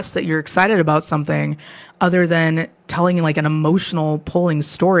express that you're excited about something other than telling like an emotional pulling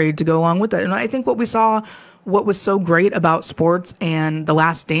story to go along with it. And I think what we saw, what was so great about sports and the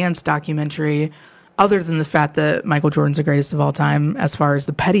Last Dance documentary, other than the fact that Michael Jordan's the greatest of all time as far as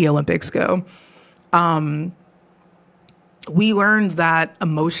the petty Olympics go, we learned that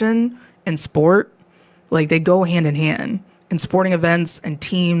emotion and sport, like they go hand in hand. In sporting events and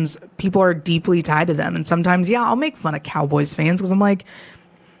teams, people are deeply tied to them. And sometimes, yeah, I'll make fun of Cowboys fans because I'm like,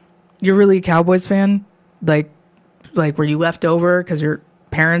 you're really a Cowboys fan? Like were you left over because your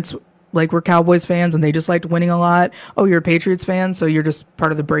parents like were Cowboys fans and they just liked winning a lot? Oh, you're a Patriots fan, so you're just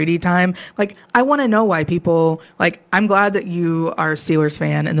part of the Brady time? Like, I want to know why people, like, I'm glad that you are a Steelers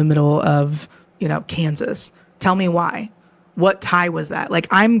fan in the middle of, Kansas. Tell me why. What tie was that? Like,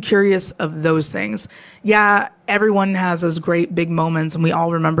 I'm curious of those things. Yeah, everyone has those great big moments, and we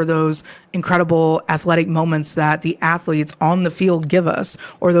all remember those incredible athletic moments that the athletes on the field give us,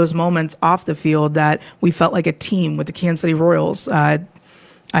 or those moments off the field that we felt like a team with the Kansas City Royals.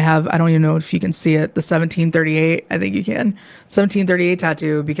 I don't even know if you can see it, the 1738, I think you can, 1738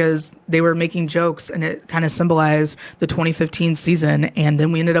 tattoo, because they were making jokes and it kind of symbolized the 2015 season. And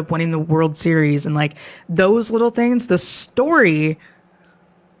then we ended up winning the World Series and like those little things, the story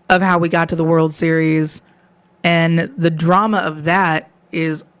of how we got to the World Series and the drama of that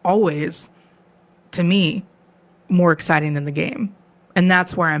is always, to me, more exciting than the game. And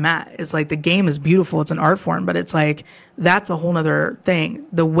that's where I'm at. It's like the game is beautiful. It's an art form, but it's like, that's a whole nother thing.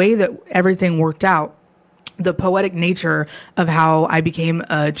 The way that everything worked out, the poetic nature of how I became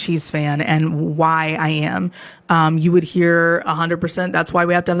a Chiefs fan and why I am, you would hear 100%. That's why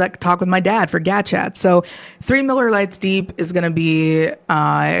we have to have that talk with my dad for Gat Chat. So 3 Miller Lights Deep is going to be,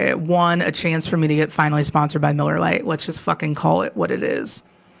 a chance for me to get finally sponsored by Miller Lite. Let's just fucking call it what it is.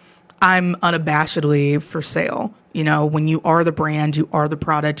 I'm unabashedly for sale. When you are the brand, you are the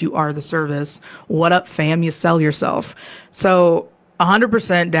product, you are the service. What up, fam? You sell yourself. So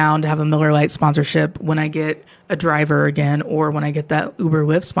 100% down to have a Miller Lite sponsorship when I get a driver again, or when I get that Uber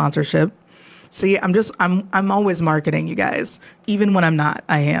Lyft sponsorship. See, I'm always marketing, you guys. Even when I'm not,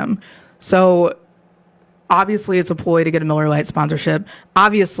 I am. So obviously, it's a ploy to get a Miller Lite sponsorship.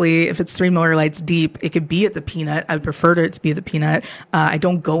 Obviously, if it's 3 Miller Lights Deep, it could be at the Peanut. I would prefer it to be at the Peanut. I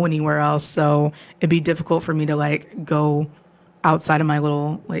don't go anywhere else, so it'd be difficult for me to like go outside of my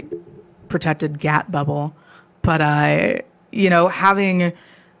little like protected GAT bubble. But having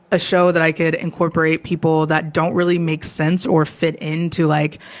a show that I could incorporate people that don't really make sense or fit into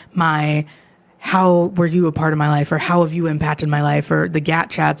like my how were you a part of my life, or how have you impacted my life, or the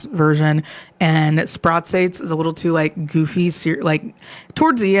Gat Chats version. And Sprout States is a little too like goofy, like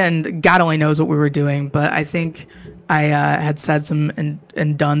towards the end, God only knows what we were doing, but I think I had said some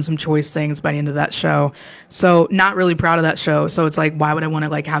and done some choice things by the end of that show. So not really proud of that show. So it's like, why would I want to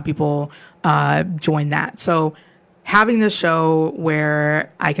like have people join that? So having this show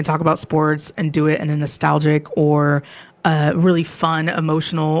where I can talk about sports and do it in a nostalgic or a really fun,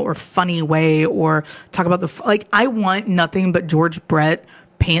 emotional, or funny way, or talk about I want nothing but George Brett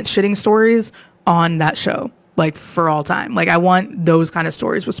pants shitting stories on that show, like for all time. Like I want those kind of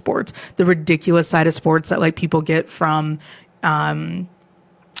stories with sports, the ridiculous side of sports that like people get from the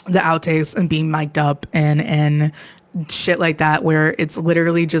outtakes and being mic'd up and shit like that, where it's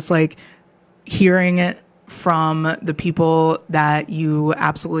literally just like hearing it from the people that you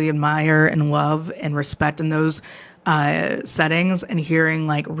absolutely admire and love and respect in those settings, and hearing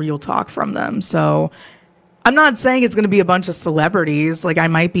like real talk from them. So I'm not saying it's going to be a bunch of celebrities. Like I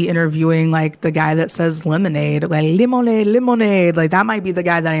might be interviewing like the guy that says lemonade, like lemonade. Like that might be the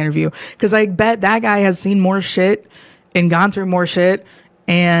guy that I interview, because I bet that guy has seen more shit and gone through more shit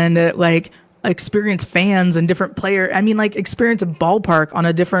and like experience fans and different player. I mean, like experience a ballpark on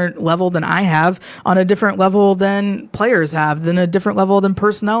a different level than I have, on a different level than players have, than a different level than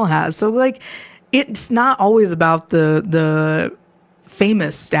personnel has. So like, it's not always about the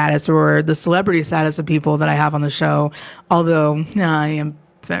famous status or the celebrity status of people that I have on the show. Although I am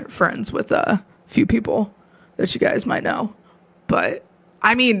friends with a few people that you guys might know. But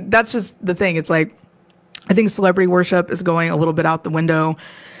I mean, that's just the thing. It's like, I think celebrity worship is going a little bit out the window.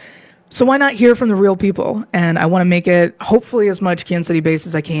 So why not hear from the real people? And I want to make it hopefully as much Kansas City based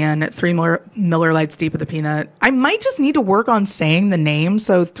as I can. 3 Miller Lights Deep at the Peanut. I might just need to work on saying the name.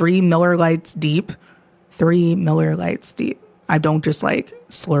 So 3 Miller Lights Deep. 3 Miller Lights Deep. I don't just like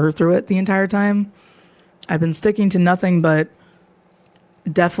slur through it the entire time. I've been sticking to nothing but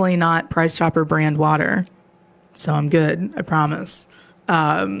definitely not Price Chopper brand water. So I'm good, I promise.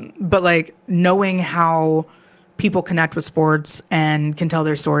 But like knowing how people connect with sports and can tell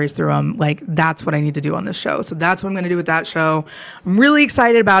their stories through them, like that's what I need to do on this show. So that's what I'm going to do with that show. I'm really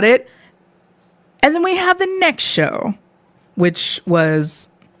excited about it. And then we have the next show, which was,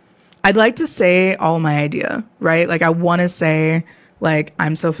 I'd like to say all my idea, right? Like I want to say like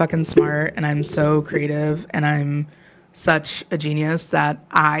I'm so fucking smart and I'm so creative and I'm such a genius that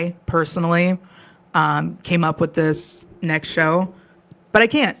I personally came up with this next show, but I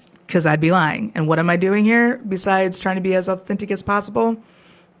can't because I'd be lying. And what am I doing here besides trying to be as authentic as possible?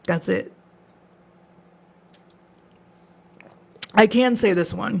 That's it. I can say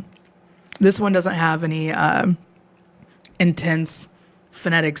this one. This one doesn't have any intense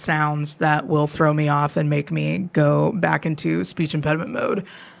phonetic sounds that will throw me off and make me go back into speech impediment mode.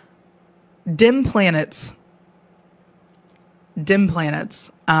 Dim planets. Dim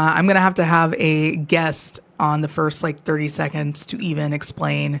planets. I'm going to have a guest on the first like 30 seconds to even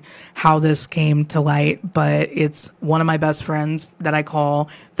explain how this came to light, but it's one of my best friends that I call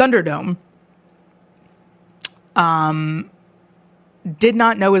Thunderdome. Did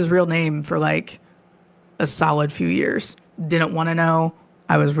not know his real name for like a solid few years. Didn't want to know.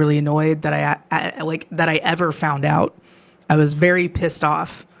 I was really annoyed that I ever found out. I was very pissed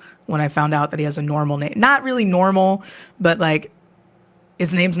off when I found out that he has a normal name. Not really normal, but like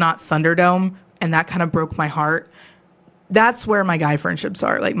his name's not Thunderdome, and that kind of broke my heart. That's where my guy friendships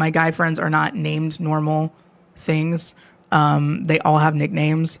are. Like my guy friends are not named normal things. They all have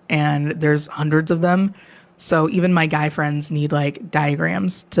nicknames, and there's hundreds of them. So even my guy friends need like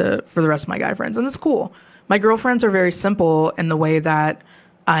diagrams for the rest of my guy friends, and it's cool. My girlfriends are very simple in the way that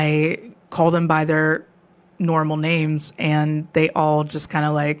I call them by their normal names, and they all just kind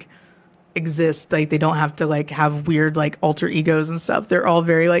of like exist. Like they don't have to like have weird like alter egos and stuff. They're all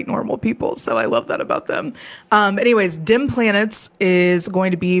very like normal people. So I love that about them. Anyways, Dim Planets is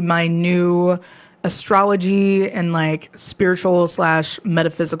going to be my new astrology and like spiritual /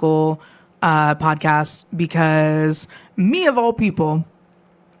 metaphysical podcast, because me of all people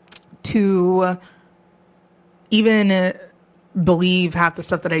to even believe half the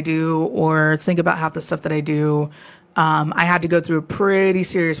stuff that I do or think about half the stuff that I do, I had to go through a pretty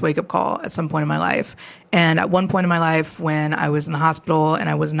serious wake-up call at some point in my life. And at one point in my life when I was in the hospital and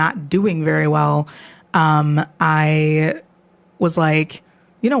I was not doing very well, I was like,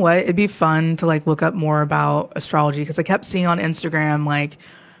 you know what, it'd be fun to like look up more about astrology, because I kept seeing on Instagram like,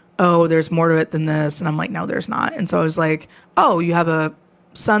 oh, there's more to it than this. And I'm like, no, there's not. And so I was like, oh, you have a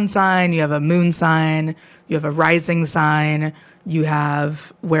sun sign, you have a moon sign, you have a rising sign, you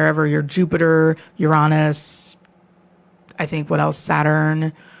have wherever your Jupiter, Uranus, I think what else,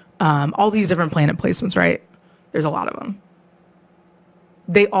 Saturn, all these different planet placements, right? There's a lot of them.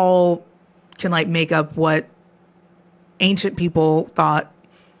 They all can like make up what ancient people thought,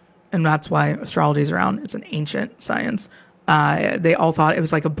 and that's why astrology is around. It's an ancient science. They all thought it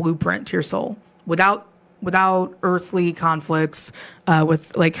was like a blueprint to your soul without earthly conflicts,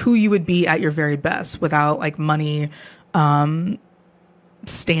 with like who you would be at your very best, without like money,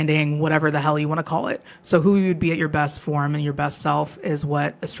 standing, whatever the hell you want to call it. So who you would be at your best form and your best self is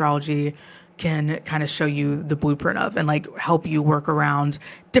what astrology can kind of show you the blueprint of, and like help you work around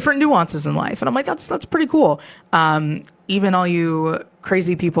different nuances in life. And I'm like, that's pretty cool. Even all you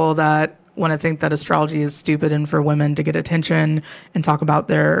crazy people that want to think that astrology is stupid and for women to get attention and talk about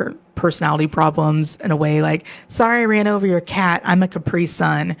their personality problems in a way like, sorry, I ran over your cat, I'm a Capri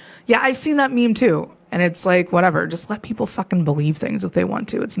Sun. Yeah, I've seen that meme too. And it's like, whatever, just let people fucking believe things if they want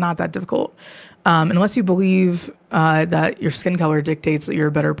to. It's not that difficult. Unless you believe that your skin color dictates that you're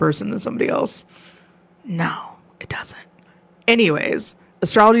a better person than somebody else. No, it doesn't. Anyways,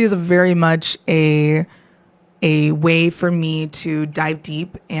 astrology is very much a way for me to dive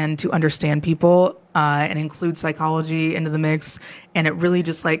deep and to understand people and includes psychology into the mix. And it really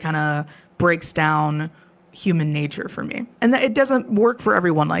just like kind of breaks down human nature for me. And that it doesn't work for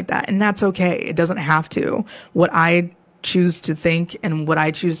everyone like that. And that's okay. It doesn't have to. What I choose to think and what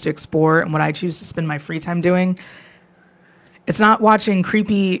I choose to explore and what I choose to spend my free time doing, it's not watching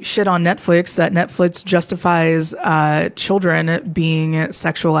creepy shit on Netflix that Netflix justifies children being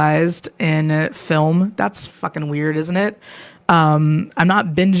sexualized in film. That's fucking weird, isn't it? I'm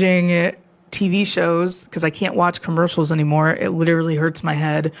not binging TV shows because I can't watch commercials anymore. It literally hurts my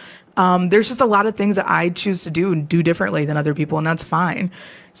head. There's just a lot of things that I choose to do and do differently than other people, and that's fine.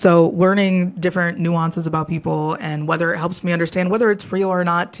 So learning different nuances about people and whether it helps me understand whether it's real or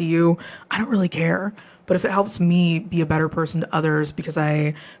not to you, I don't really care. But if it helps me be a better person to others because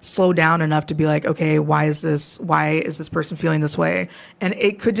I slow down enough to be like, okay, why is this person feeling this way? And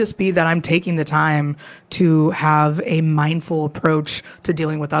it could just be that I'm taking the time to have a mindful approach to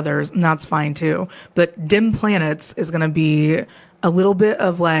dealing with others, and that's fine too. But Dim Planets is going to be a little bit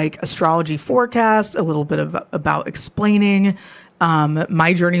of like astrology forecast, a little bit of about explaining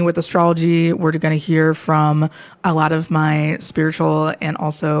my journey with astrology. We're going to hear from a lot of my spiritual and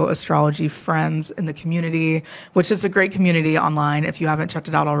also astrology friends in the community, which is a great community online. If you haven't checked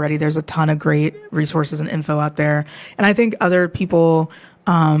it out already, there's a ton of great resources and info out there. And I think other people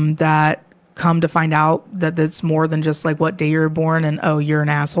that come to find out that it's more than just like what day you're born and, oh, you're an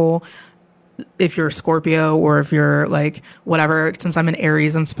asshole. If you're a Scorpio or if you're like whatever, since I'm an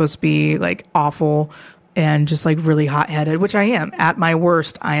Aries, I'm supposed to be like awful and just like really hot-headed, which I am. At my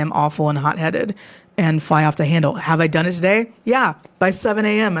worst, I am awful and hot-headed and fly off the handle. Have I done it today? Yeah. By 7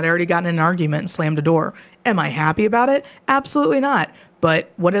 a.m., I'd already gotten in an argument and slammed a door. Am I happy about it? Absolutely not.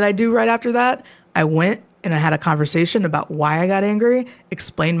 But what did I do right after that? I went and I had a conversation about why I got angry,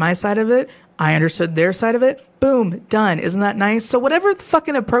 explained my side of it. I understood their side of it. Boom, done. Isn't that nice? So whatever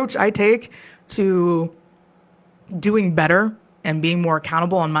fucking approach I take to doing better and being more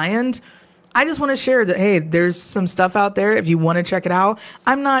accountable on my end, I just want to share that, hey, there's some stuff out there if you want to check it out.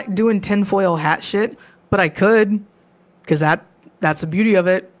 I'm not doing tinfoil hat shit, but I could, because that's the beauty of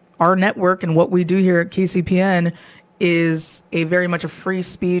it. Our network and what we do here at KCPN is a very much a free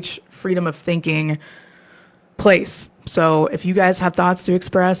speech, freedom of thinking place. So if you guys have thoughts to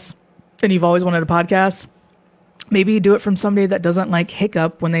express and you've always wanted a podcast, maybe do it from somebody that doesn't like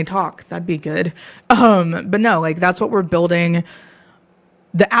hiccup when they talk. That'd be good. But no, like that's what we're building.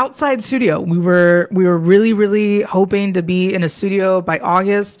 The outside studio, we were really, really hoping to be in a studio by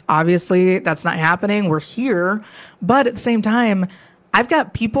August. Obviously, that's not happening. We're here. But at the same time, I've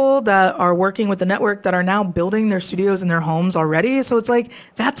got people that are working with the network that are now building their studios in their homes already. So it's like,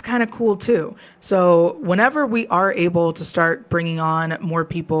 that's kind of cool too. So whenever we are able to start bringing on more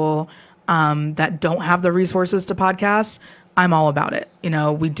people that don't have the resources to podcast, I'm all about it. You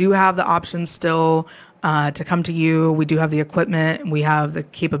know, we do have the options still to come to you. We do have the equipment and we have the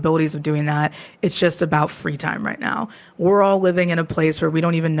capabilities of doing that. It's just about free time right now. We're all living in a place where we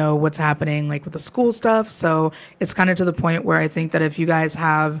don't even know what's happening, like with the school stuff. So it's kind of to the point where I think that if you guys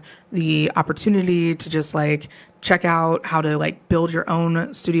have the opportunity to just like check out how to like build your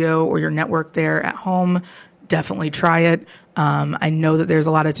own studio or your network there at home, definitely try it. I know that there's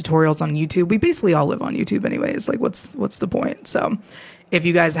a lot of tutorials on YouTube. We basically all live on YouTube anyways. Like what's the point? So if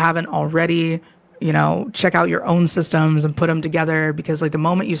you guys haven't already, you know, check out your own systems and put them together, because like the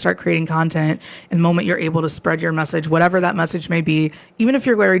moment you start creating content and the moment you're able to spread your message, whatever that message may be, even if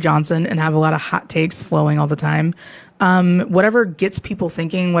you're Larry Johnson and have a lot of hot takes flowing all the time, whatever gets people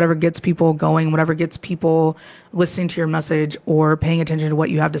thinking, whatever gets people going, whatever gets people listening to your message or paying attention to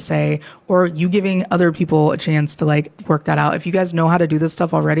what you have to say, or you giving other people a chance to like work that out. If you guys know how to do this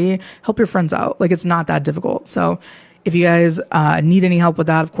stuff already, help your friends out. Like it's not that difficult. So if you guys need any help with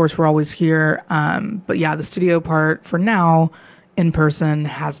that, of course, we're always here. But yeah, the studio part for now in person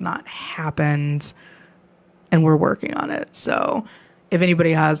has not happened and we're working on it. So if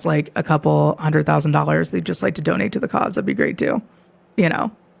anybody has like a couple $100,000 they'd just like to donate to the cause, that'd be great too. You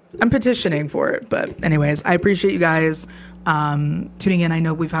know, I'm petitioning for it. But anyways, I appreciate you guys tuning in. I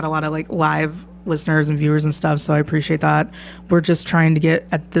know we've had a lot of like live listeners and viewers and stuff, so I appreciate that. We're just trying to get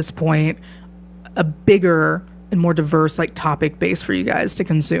at this point a bigger and more diverse like topic base for you guys to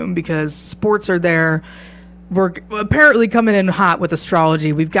consume, because sports are there. We're apparently coming in hot with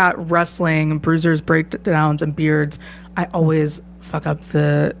astrology. We've got wrestling, bruisers, breakdowns, and beards. I always fuck up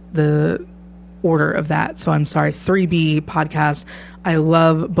the order of that, so I'm sorry. 3B podcast. I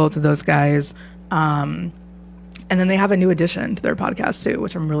love both of those guys. And then they have a new addition to their podcast too,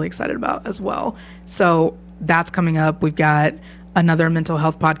 which I'm really excited about as well. So that's coming up. We've got another mental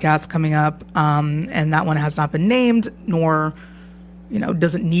health podcast coming up, and that one has not been named, nor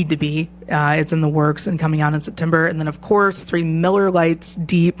doesn't need to be. It's in the works and coming out in September. And then, of course, 3 Miller Lights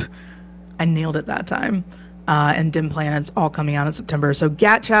Deep. I nailed it that time. And Dim Planets all coming out in September. So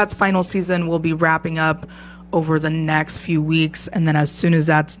Gat Chat's final season will be wrapping up over the next few weeks. And then as soon as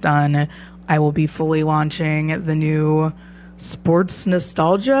that's done, I will be fully launching the new Sports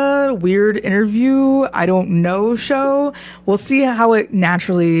Nostalgia Weird Interview I Don't Know show. We'll see how it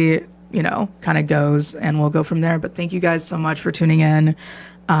naturally, kind of goes, and we'll go from there. But thank you guys so much for tuning in.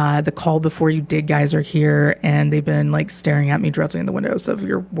 The Call Before You Dig guys are here, and they've been staring at me directly in the window. So if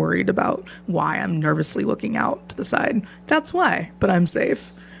you're worried about why I'm nervously looking out to the side, that's why, but I'm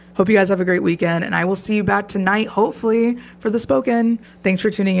safe. Hope you guys have a great weekend, and I will see you back tonight, hopefully, for The Spoken. Thanks for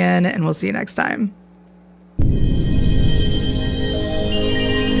tuning in, and we'll see you next time.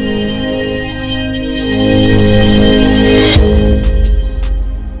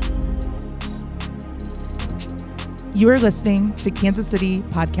 You are listening to Kansas City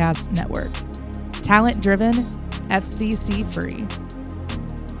Podcast Network. Talent-driven, FCC-free.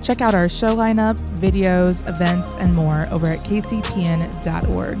 Check out our show lineup, videos, events, and more over at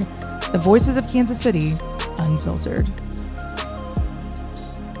kcpn.org. The voices of Kansas City, unfiltered.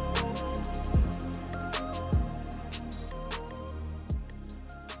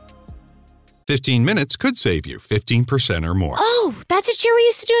 "15 minutes could save you 15% or more." Oh, that's a cheer we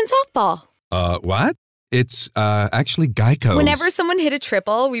used to do in softball. What? It's actually Geico's. Whenever someone hit a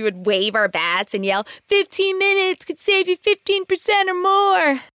triple, we would wave our bats and yell, 15 minutes could save you 15% or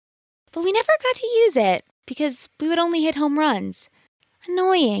more. But we never got to use it because we would only hit home runs.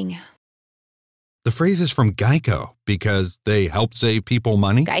 Annoying. The phrase is from Geico because they help save people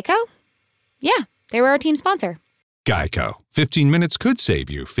money. Geico? Yeah, they were our team sponsor. Geico. 15 minutes could save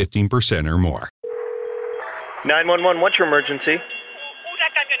you 15% or more. 911, what's your emergency?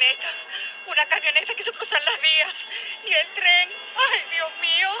 Una camioneta que se puso en las vías. Y el tren. Ay, Dios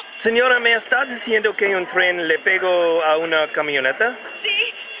mío. Señora, ¿me estás diciendo que un tren le pegó a una camioneta? Sí,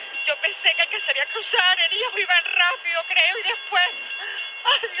 yo pensé que alcanzaría a cruzar. Ellos iban rápido, creo, y después...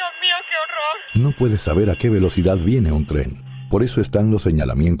 Ay, Dios mío, qué horror. No puedes saber a qué velocidad viene un tren. Por eso están los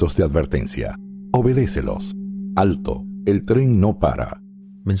señalamientos de advertencia. Obedécelos. Alto. El tren no para.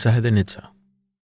 Mensaje de NHTSA.